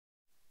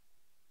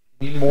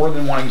need more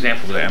than one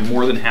example today. I'm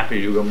more than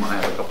happy to do them. I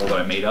have a couple that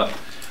I made up.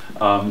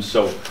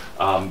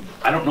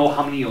 I don't know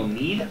how many you'll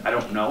need. I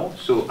don't know.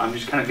 So I'm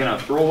just kind of going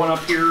to throw one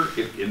up here.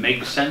 If it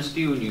makes sense to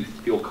you and you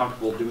feel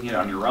comfortable doing it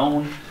on your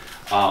own,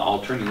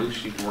 I'll turn you loose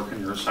so you can work on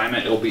your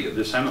assignment.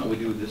 The assignment we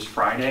do this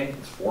Friday.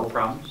 It's 4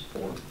 problems.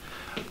 4.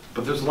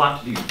 But there's a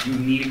lot to do. You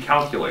need a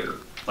calculator.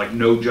 Like,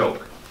 no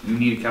joke. You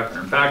need a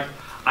calculator. In fact,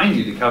 I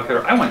need a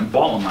calculator. I went and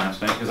bought one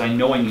last night because I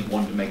know I need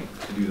one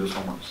to do this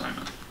homework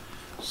assignment.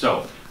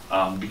 So,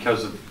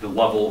 because of the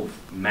level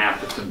of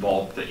math that's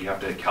involved that you have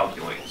to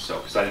calculate. So,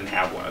 because I didn't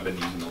have one, I've been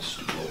using those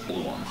stupid little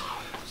blue ones.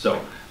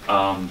 So,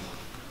 all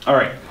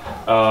right.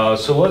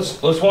 So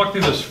let's walk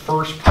through this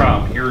first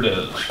problem. Here it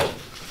is.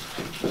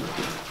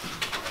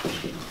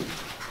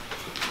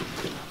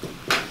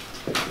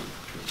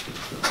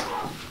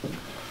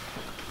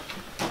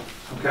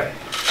 Okay.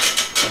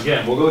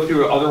 Again, we'll go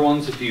through other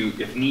ones if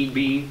need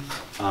be.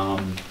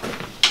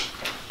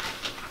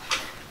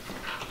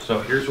 So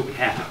here's what we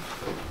have.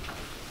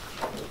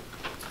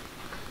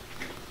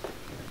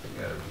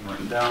 I got it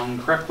written down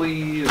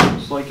correctly. It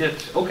looks like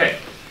it. Okay.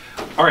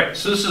 All right.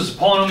 So this is a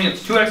polynomial.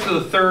 It's 2x to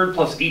the third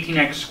plus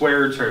 18x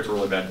squared. Sorry, it's a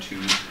really bad 2.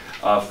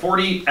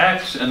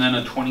 40x and then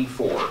a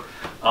 24.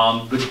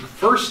 The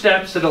first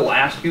steps that it'll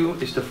ask you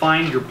is to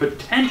find your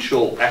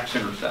potential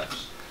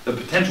x-intercepts. The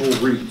potential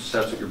roots.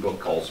 That's what your book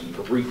calls them.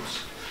 The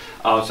roots.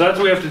 So that's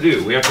what we have to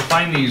do. We have to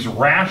find these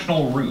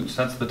rational roots.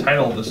 That's the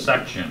title of this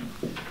section.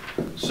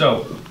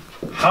 So,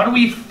 how do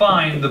we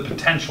find the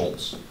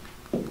potentials?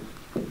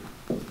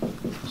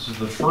 This is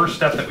the first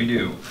step that we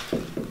do.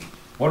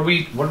 What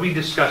did we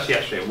discuss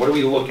yesterday? What do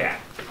we look at?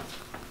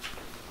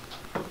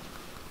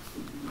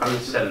 How do we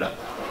set it up?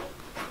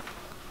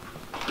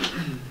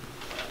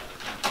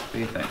 What do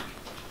you think?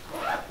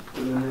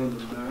 The number on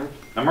the back.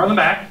 Number on the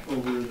back.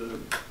 Over the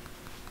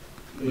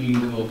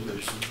leading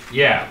coefficient.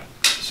 Yeah.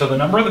 So the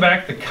number on the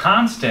back, the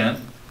constant,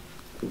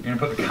 you're going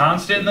to put the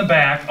constant in the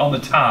back on the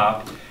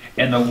top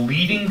and the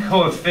leading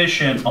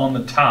coefficient on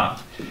the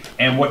top.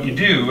 And what you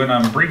do, and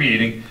I'm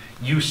abbreviating,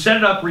 you set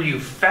it up where you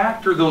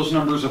factor those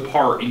numbers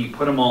apart and you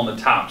put them all on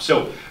the top.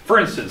 So, for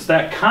instance,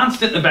 that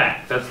constant in the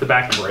back, that's the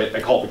back number, right? I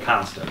call it the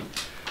constant.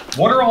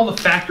 What are all the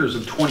factors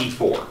of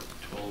 24?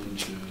 12 and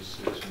 2,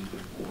 6 and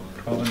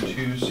 4. 12 and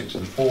 2, 6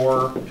 and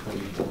 4.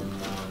 24 and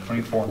 1.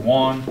 24 and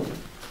 1.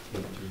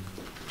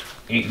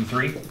 8 and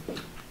 3.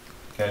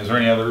 Okay, is there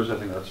any others? I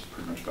think that's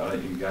pretty much about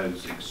it. You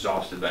guys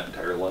exhausted that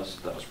entire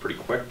list. That was pretty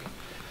quick.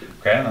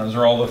 Okay, and those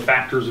are all the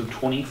factors of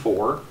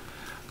 24.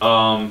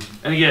 And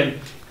again,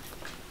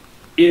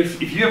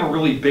 if you have a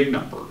really big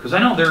number, because I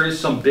know there is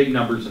some big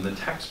numbers in the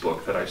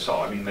textbook that I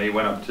saw. I mean, they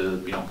went up to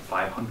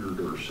 500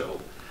 or so.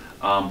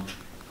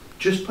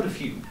 Just put a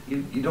few.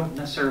 You don't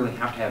necessarily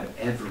have to have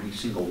every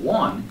single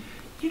one.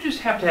 You just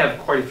have to have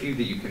quite a few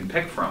that you can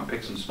pick from.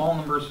 Pick some small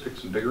numbers, pick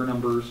some bigger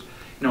numbers.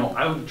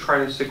 I would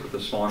try to stick with the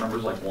smaller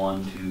numbers like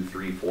 1, 2,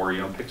 3, 4.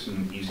 Pick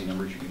some easy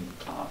numbers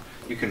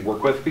you can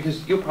work with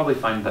because you'll probably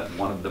find that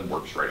one of them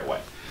works right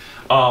away.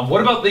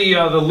 What about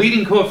the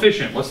leading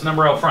coefficient? What's the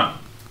number out front?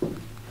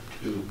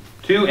 2.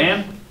 2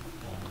 and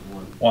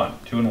 1. 1.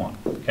 2 and 1.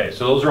 Okay,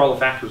 so those are all the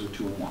factors of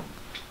 2 and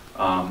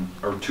 1,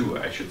 or 2,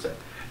 I should say.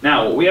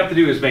 Now, what we have to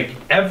do is make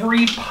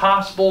every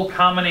possible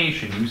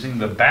combination using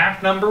the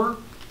back number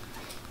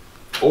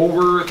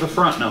over the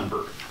front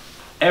number.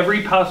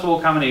 Every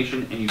possible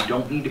combination, and you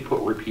don't need to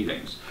put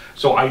repeatings.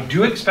 So I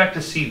do expect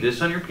to see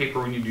this on your paper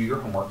when you do your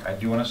homework. I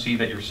do want to see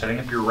that you're setting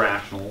up your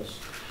rationals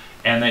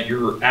and that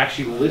you're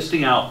actually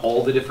listing out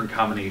all the different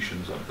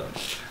combinations of them.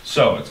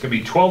 So it's going to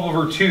be 12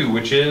 over 2,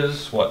 which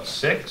is, what,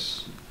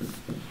 6?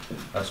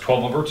 That's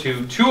 12 over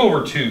 2. 2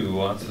 over 2,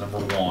 that's number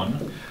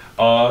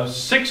 1.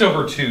 6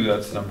 over 2,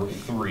 that's number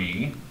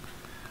 3.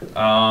 4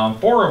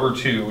 over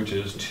 2, which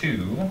is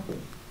 2.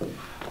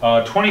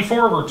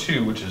 24 over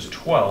 2, which is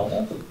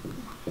 12.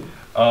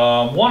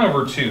 1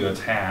 over 2,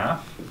 that's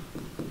half.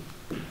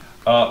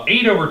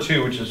 8 over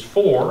 2, which is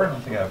 4. I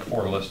don't think I have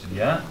 4 listed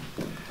yet.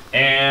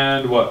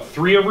 And what,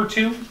 3 over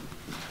 2?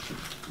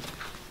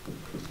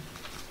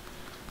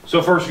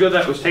 So far so good.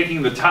 That was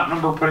taking the top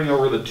number, putting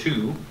over the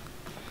 2,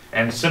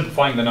 and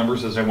simplifying the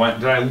numbers as I went.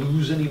 Did I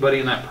lose anybody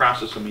in that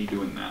process of me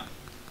doing that?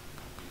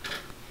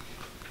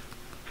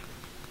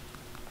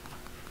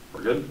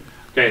 We're good?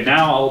 Okay,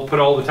 now I'll put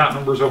all the top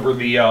numbers over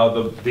the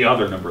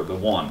other number, the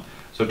 1.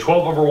 So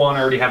 12 over 1,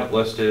 I already have it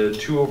listed.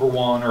 2 over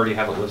 1, I already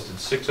have it listed.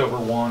 6 over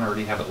 1, I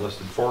already have it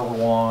listed. 4 over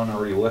 1, I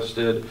already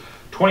listed.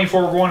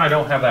 24 over 1, I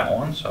don't have that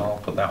one, so I'll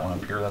put that one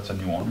up here. That's a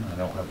new one I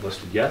don't have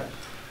listed yet.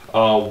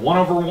 1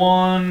 over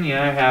 1,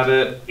 yeah, I have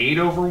it. 8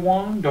 over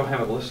 1, don't have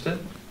it listed.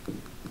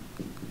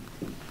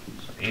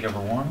 So 8 over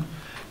 1.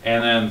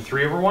 And then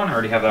 3 over 1, I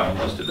already have that one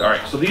listed. All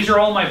right, so these are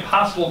all my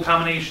possible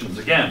combinations.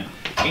 Again,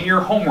 in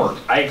your homework,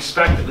 I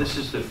expect that this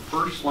is the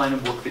first line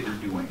of work that you're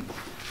doing.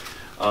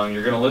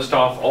 You're going to list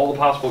off all the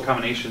possible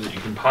combinations that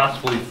you can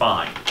possibly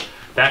find.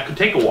 That could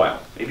take a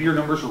while. Maybe your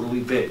numbers are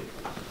really big.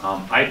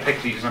 I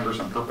picked these numbers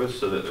on purpose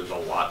so that there's a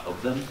lot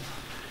of them.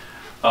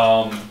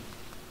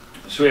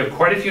 So we have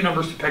quite a few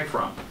numbers to pick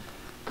from.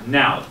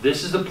 Now,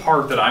 this is the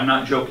part that I'm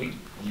not joking.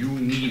 You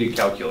need a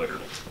calculator.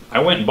 I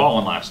went and bought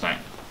one last night.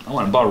 I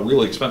went and bought a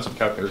really expensive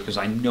calculator because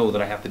I know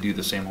that I have to do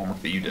the same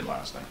homework that you did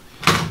last night.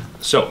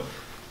 So,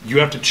 you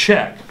have to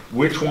check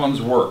which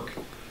ones work.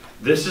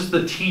 This is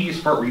the tedious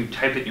part where you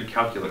type it in your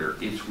calculator.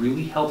 It's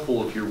really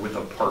helpful if you're with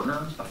a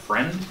partner, a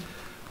friend,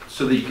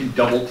 so that you can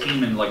double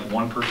team and like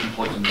one person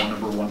plugs in one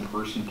number, one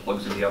person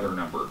plugs in the other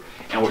number.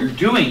 And what you're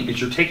doing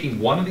is you're taking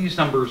one of these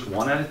numbers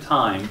one at a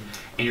time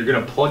and you're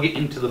going to plug it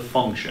into the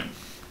function.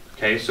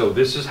 Okay, so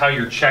this is how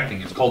you're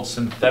checking. It's called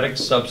synthetic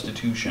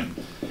substitution.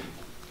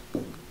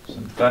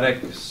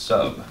 Synthetic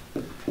sub.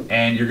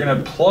 And you're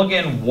going to plug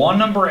in one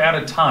number at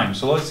a time.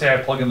 So let's say I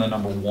plug in the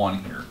number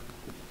 1 here.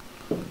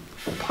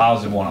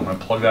 Positive 1. I'm going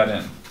to plug that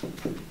in.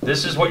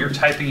 This is what you're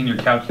typing in your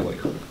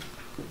calculator.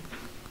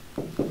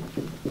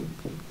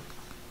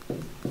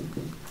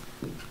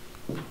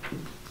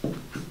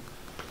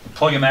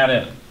 Plugging that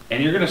in.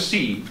 And you're going to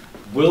see,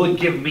 will it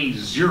give me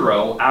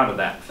 0 out of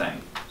that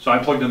thing? So I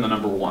plugged in the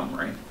number 1,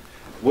 right?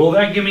 Will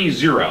that give me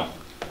 0?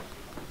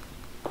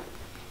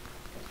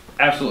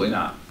 Absolutely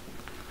not.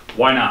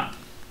 Why not?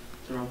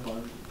 They're all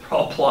plus. They're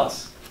all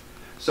plus.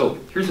 So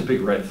here's a big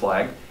red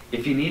flag.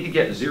 If you need to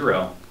get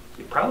 0,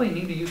 you probably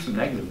need to use some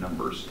negative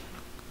numbers.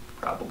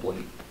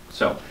 Probably.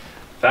 So, in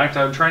fact,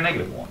 I would try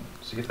 -1.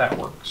 See if that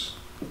works.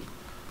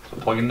 So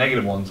plug in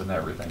negative ones into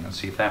everything and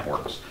see if that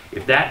works.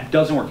 If that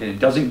doesn't work and it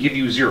doesn't give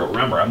you 0,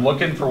 remember, I'm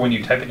looking for when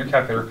you type in your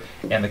calculator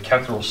and the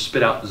calculator will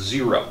spit out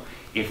 0.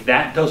 If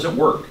that doesn't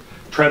work,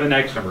 try the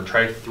next number.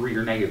 Try 3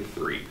 or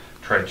 -3.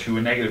 Try 2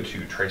 and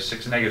 -2. Try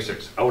 6 and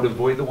 -6. I would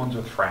avoid the ones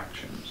with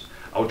fractions.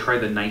 I would try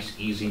the nice,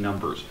 easy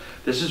numbers.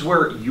 This is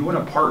where you and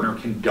a partner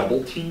can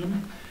double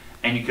team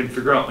and you can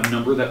figure out a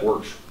number that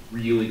works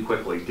really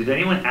quickly. Did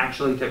anyone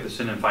actually type this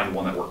in and find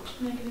one that works?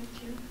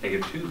 -2.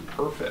 -2,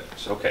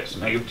 perfect. Okay, so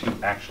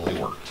 -2 actually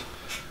worked.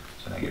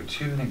 So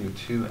 -2,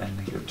 -2,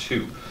 and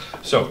 -2.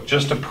 So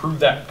just to prove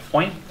that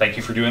point, thank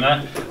you for doing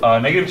that.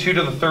 -2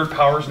 to the third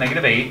power is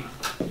 -8.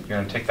 You're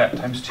going to take that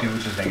times 2,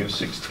 which is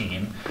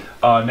 -16.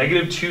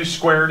 -2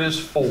 squared is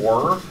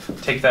 4.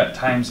 Take that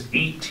times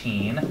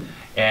 18,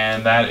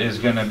 and that is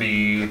going to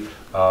be,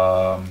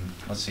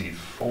 let's see,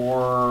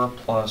 4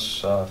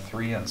 plus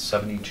 3 and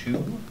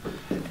 72.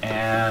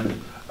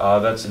 And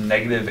that's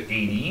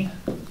 -80.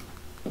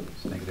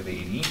 It's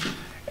 -80.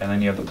 And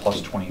then you have the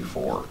plus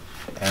 24.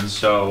 And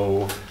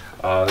so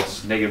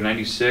it's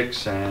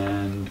 -96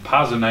 and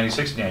positive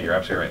 96. Yeah, you're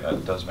absolutely right.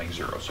 That does make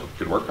 0. So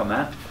good work on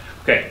that.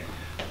 Okay.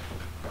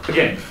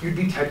 Again, you'd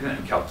be typing that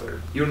in a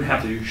calculator. You don't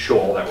have to show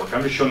all that work.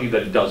 I'm just showing you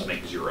that it does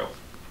make 0.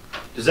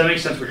 Does that make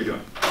sense what you're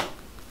doing?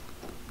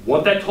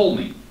 What that told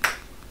me,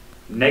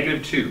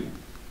 -2,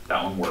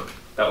 that one worked.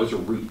 That was a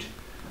root.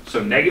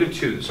 So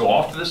 -2. So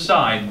off to the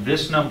side,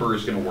 this number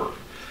is going to work.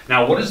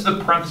 Now, what is the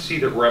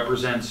parenthesis that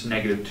represents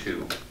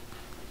 -2?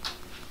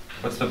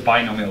 What's the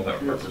binomial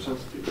that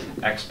represents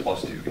x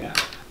plus 2? Yeah,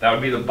 that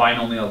would be the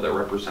binomial that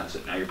represents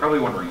it. Now, you're probably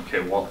wondering,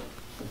 okay, well,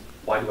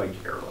 why do I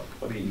care?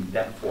 What do you need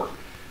that for?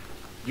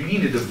 You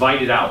need to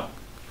divide it out.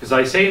 Because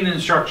I say in the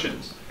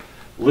instructions,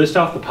 list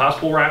off the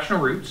possible rational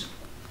roots,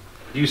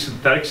 use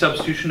synthetic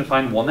substitution to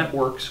find one that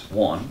works,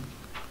 1,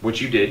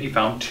 which you did. You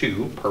found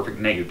 2, perfect,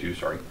 -2,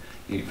 sorry.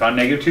 You found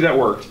 -2 that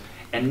worked.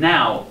 And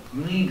now,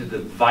 you need to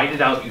divide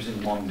it out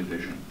using long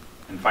division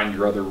and find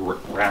your other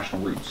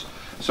rational roots.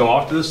 So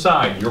off to the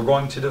side, you're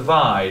going to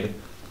divide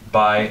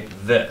by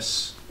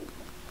this.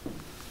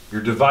 You're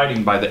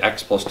dividing by the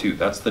x plus 2.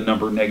 That's the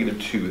number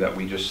 -2 that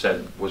we just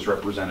said was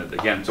represented.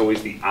 Again, it's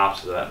always the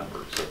opposite of that number,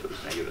 except that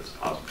it's negative, it's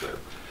positive there.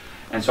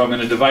 And so I'm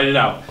going to divide it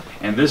out.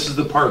 And this is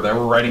the part that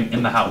we're writing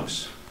in the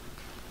house.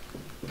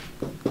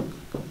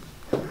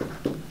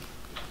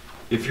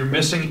 If you're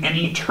missing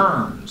any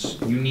terms,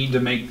 you need to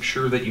make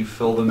sure that you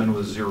fill them in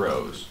with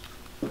zeros.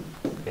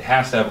 It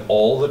has to have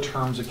all the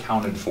terms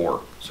accounted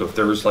for. So if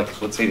there's,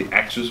 like, let's say the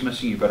x is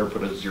missing, you better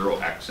put a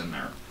 0x in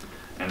there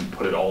and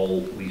put it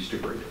all least to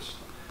greatest.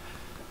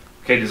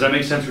 Okay, does that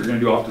make sense what you're going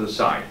to do off to the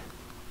side?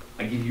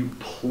 I give you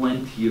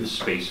plenty of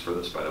space for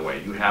this, by the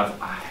way. You have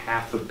a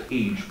half a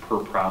page per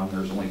problem.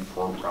 There's only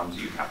 4 problems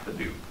you have to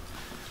do.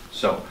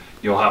 So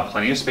you'll have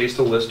plenty of space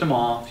to list them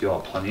off. You'll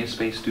have plenty of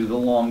space to do the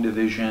long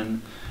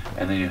division.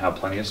 And then you have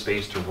plenty of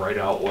space to write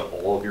out what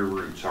all of your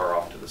roots are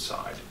off to the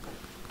side.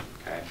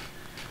 Okay?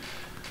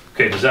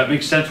 Okay, does that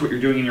make sense what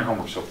you're doing in your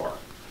homework so far?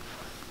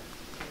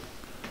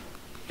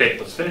 Okay,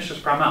 let's finish this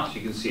problem out so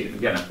you can see it.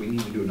 Again, if we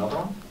need to do another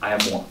one, I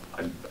have more.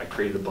 I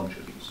created a bunch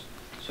of these.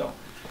 So,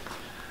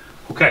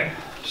 okay,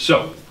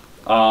 so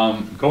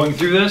going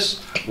through this,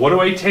 what do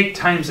I take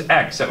times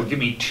x? That would give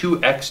me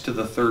 2x to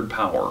the third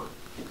power.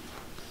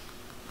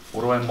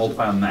 What do I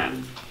multiply on that?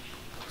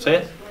 Say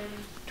it.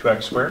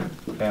 2x squared.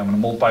 Okay, I'm going to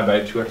multiply by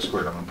 2x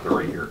squared. I'm going to put it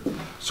right here.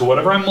 So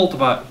whatever I'm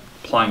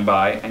multiplying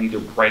by, I need to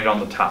write it on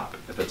the top.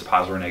 If it's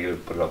positive or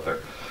negative, put it up there.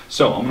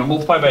 So I'm going to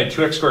multiply by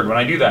 2x squared. When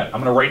I do that,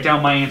 I'm going to write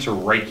down my answer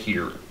right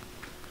here.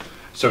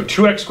 So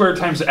 2x squared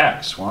times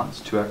x, well, that's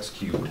 2x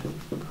cubed.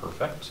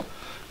 Perfect.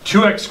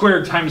 2x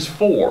squared times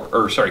 4,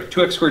 or sorry,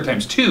 2x squared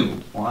times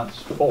 2, well,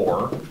 that's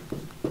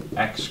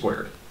 4x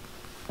squared.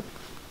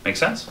 Make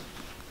sense?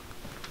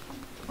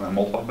 When I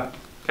multiply by?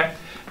 Okay.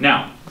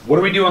 Now, what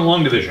do we do on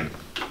long division?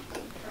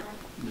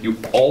 You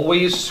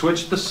always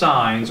switch the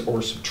signs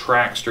or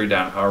subtract straight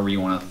down, however you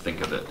want to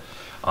think of it.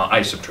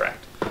 I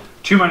subtract.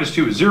 2 minus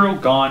 2 is 0,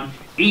 gone.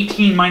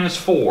 18 minus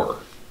 4.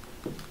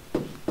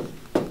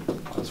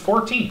 That's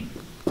 14.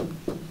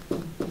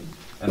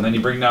 And then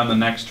you bring down the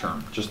next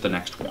term, just the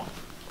next one.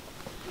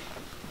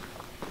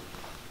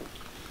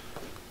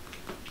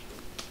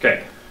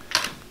 Okay.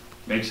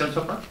 Make sense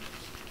so far?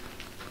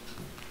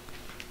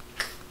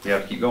 We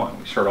have to keep going.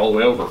 We start all the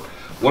way over.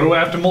 What do I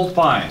have to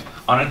multiply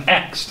on an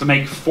x to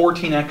make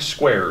 14x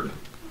squared?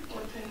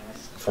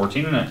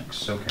 14 and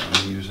x. Okay, I'm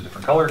going to use a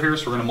different color here,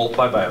 so we're going to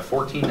multiply by a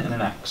 14 and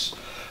an x.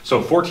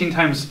 So 14x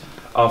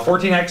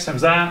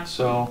times that,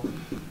 so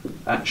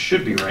that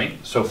should be right.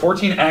 So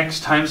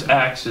 14x times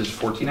x is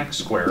 14x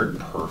squared.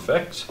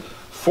 Perfect.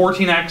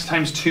 14x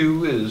times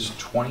 2 is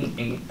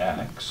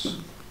 28x.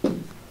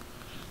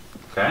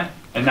 Okay,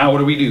 and now what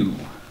do we do?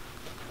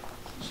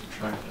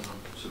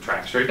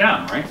 Subtract straight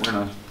down, right? We're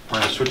gonna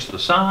switch the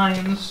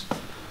signs.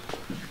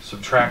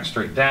 Subtract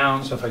straight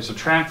down. So if I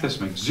subtract, this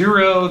makes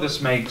 0.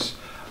 This makes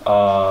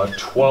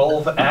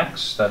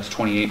 12x. That's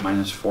 28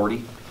 minus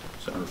 40.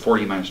 So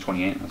 40 minus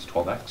 28. That's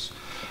 12x.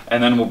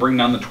 And then we'll bring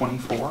down the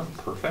 24.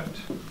 Perfect.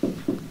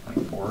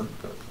 24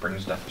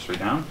 brings that straight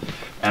down.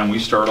 And we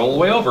start all the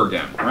way over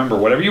again. Remember,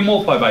 whatever you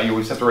multiply by, you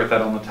always have to write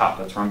that on the top.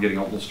 That's where I'm getting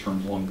all those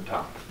terms along the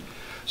top.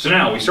 So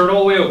now we start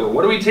all the way over.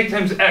 What do we take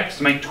times x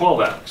to make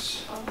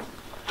 12x?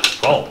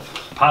 12.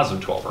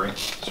 Positive 12, right?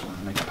 So we're going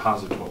to make a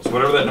positive 12. So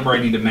whatever that number I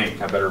need to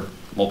make, I better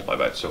multiply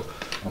by it. So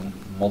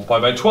multiply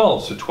by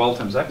 12. So 12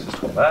 times x is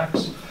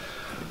 12x.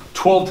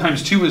 12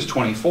 times 2 is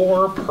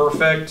 24.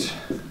 Perfect.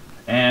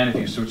 And if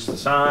you switch the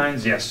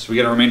signs, yes, we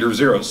get a remainder of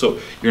 0. So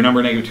your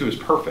number negative 2 is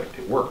perfect.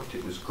 It worked.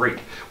 It was great.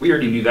 We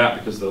already knew that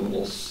because the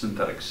little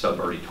synthetic sub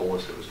already told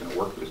us it was going to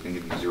work. It was going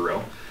to give you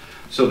 0.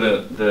 So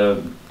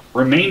the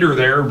remainder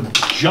there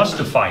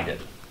justified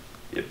it.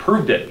 It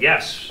proved it,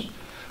 yes.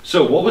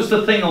 So what was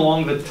the thing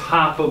along the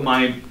top of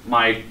my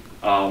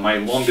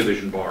long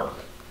division bar?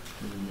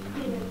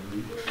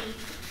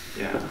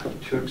 Yeah,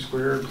 2x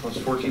squared plus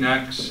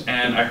 14x,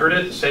 and I heard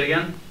it, say it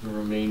again? The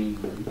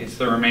remaining roots. It's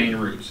the remaining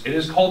roots. It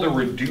is called a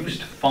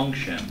reduced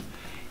function.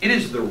 It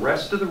is the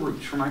rest of the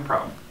roots for my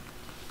problem.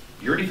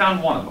 You already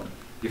found one of them.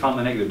 You found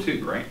the negative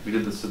 2, right? We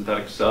did the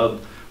synthetic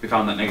sub. We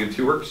found that negative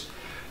 2 works.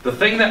 The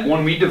thing that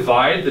when we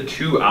divide the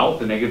 2 out,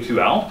 the negative 2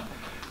 out,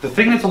 the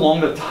thing that's along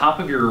the top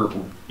of your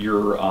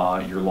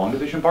long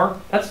division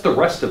bar, that's the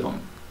rest of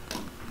them.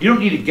 You don't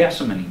need to guess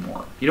them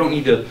anymore. You don't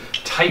need to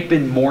type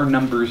in more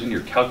numbers in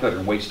your calculator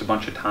and waste a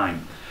bunch of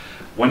time.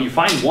 When you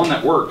find one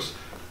that works,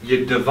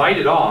 you divide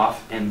it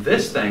off, and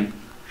this thing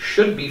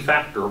should be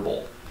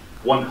factorable.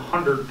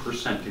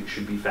 100% it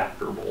should be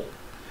factorable.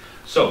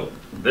 So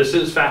this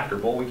is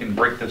factorable. We can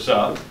break this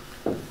up.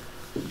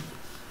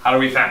 How do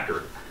we factor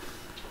it?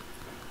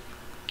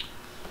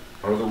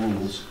 What are the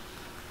rules?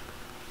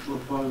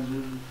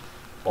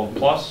 12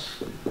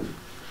 plus.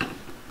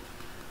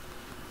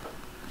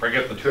 Break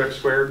up the 2x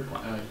squared.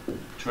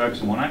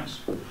 2x and 1x.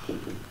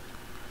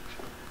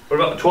 What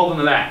about the 12 in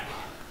the back?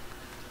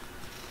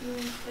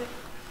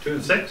 2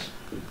 and 6.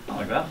 Not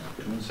like that.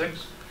 2 and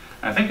 6.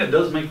 And I think that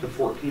does make the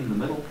 14 in the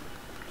middle.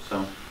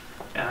 So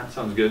yeah, that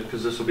sounds good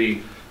because this will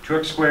be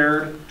 2x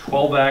squared,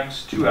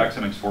 12x, 2x.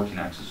 That makes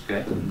 14x.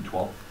 Okay, and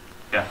 12.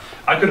 Yeah,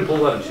 I could have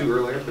pulled out a 2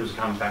 earlier if there's a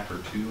common factor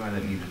of 2. I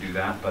didn't need to do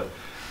that, but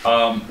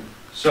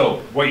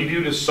so what you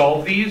do to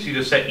solve these, you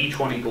just set each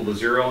one equal to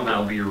 0, and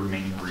that'll be your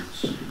remaining roots.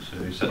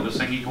 So you set this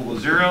thing equal to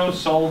 0,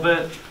 solve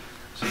it,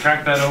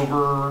 subtract that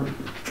over,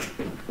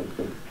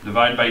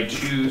 divide by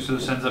 2, so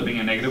this ends up being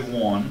a negative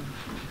 1.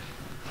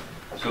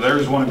 So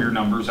there's one of your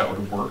numbers that would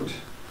have worked.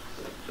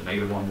 So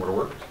negative 1 would have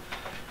worked.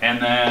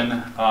 And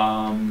then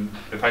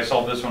if I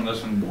solve this one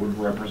would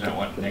represent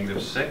what?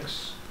 Negative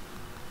 6.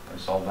 If I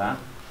solve that.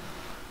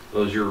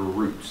 Those are your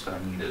roots that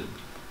I needed.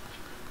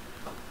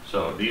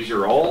 So these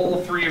are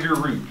all 3 of your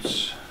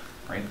roots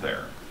right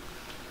there.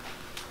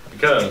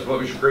 Because what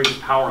was your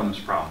greatest power in this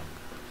problem?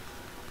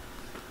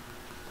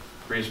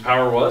 Greatest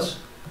power was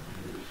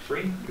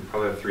 3. You could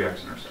probably have 3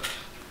 x-intercepts.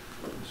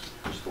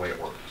 Just the way it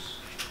works.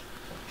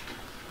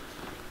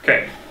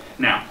 Okay,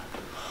 now,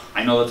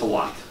 I know that's a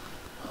lot.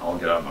 I'll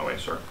get out of my way,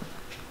 sir.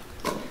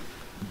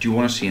 Do you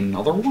want to see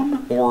another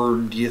one, or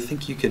do you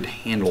think you could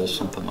handle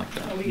something like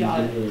that? We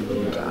got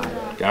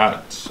it.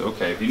 Got it.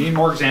 Okay, if you need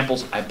more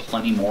examples, I have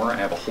plenty more. I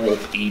have a whole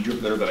page over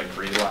there that I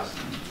created last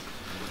time.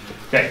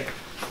 Okay,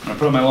 I'm going to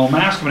put on my little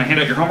mask. I'm going to hand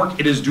out your homework.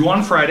 It is due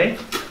on Friday.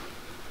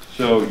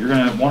 So you're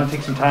going to want to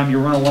take some time.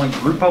 You're going to want to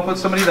group up with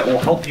somebody that will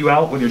help you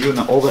out when you're doing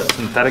all that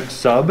synthetic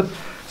sub,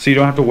 so you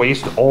don't have to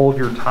waste all of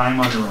your time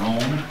on your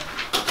own.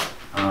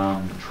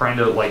 Trying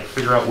to like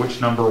figure out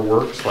which number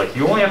works. Like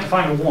you only have to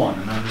find one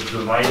and then just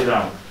divide it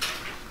out.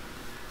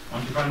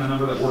 Once you find the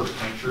number that works,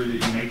 make sure that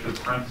you make the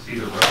parenthesis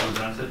that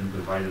represents it and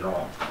divide it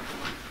off.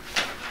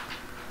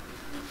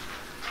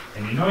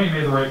 And you know you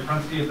made the right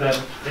parenthesis if that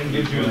thing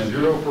gives you a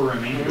 0 for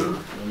remainder.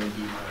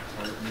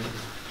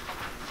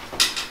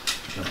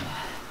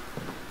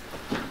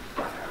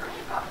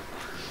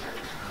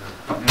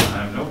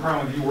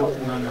 problem with you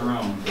working on your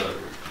own, but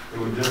it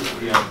would just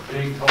be a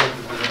big help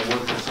if you're gonna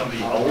work with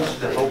somebody else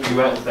to help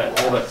you out with that,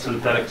 all that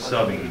synthetic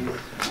subbing.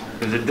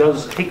 Because it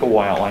does take a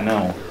while, I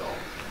know.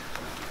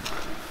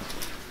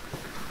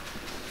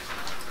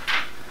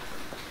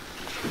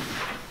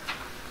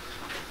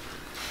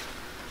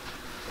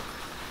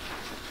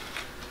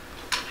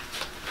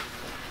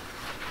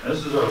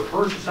 This is our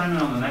first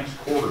assignment on the next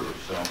quarter,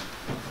 so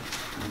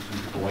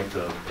some people like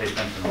to pay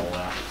attention to all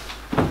that.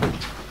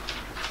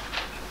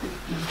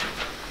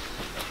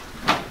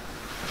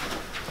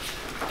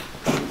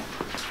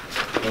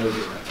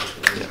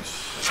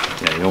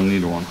 Yes. Yeah, you'll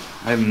need one.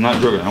 I'm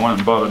not joking. I went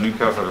and bought a new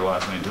calculator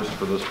last night just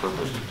for this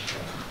purpose.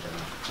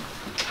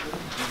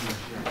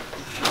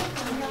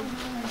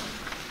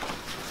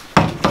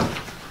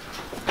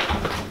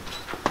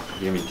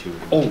 Give me two.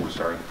 Oh,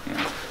 sorry.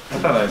 Yeah. I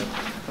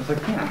was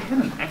like, man, I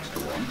had an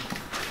extra one.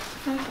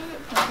 Can I put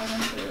it plug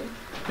into?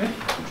 Yeah,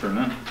 sure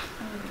enough.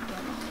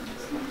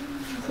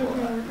 So we're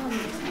gonna work on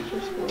this after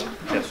school.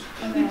 Yes.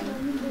 And then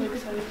like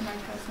study for my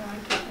test and I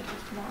take my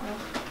test tomorrow.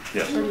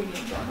 Yes. Or do you need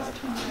it done by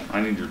tomorrow?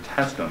 I need your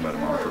test done by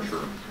tomorrow for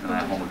sure. And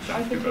that homework's I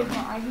done can too, take but.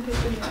 I can take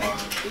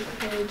the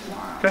period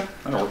tomorrow. Okay,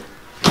 that'll work.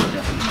 In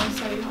my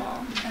study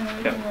hall. And then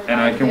we Yeah, can work and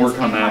I can work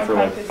this on and that my for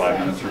like practice 5 test.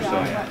 minutes or so, I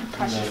yeah. went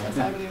practice test. I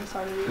haven't even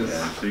started it.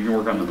 Yeah, so you can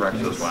work on the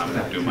practice while I'm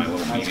gonna do my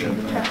little meeting. I'm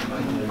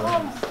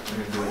not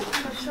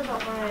sure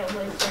about my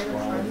like favorite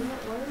one.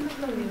 What is it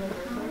gonna be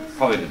like?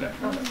 Probably today.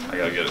 I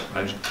gotta get it.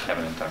 I just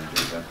haven't had time to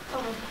do that.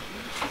 Oh.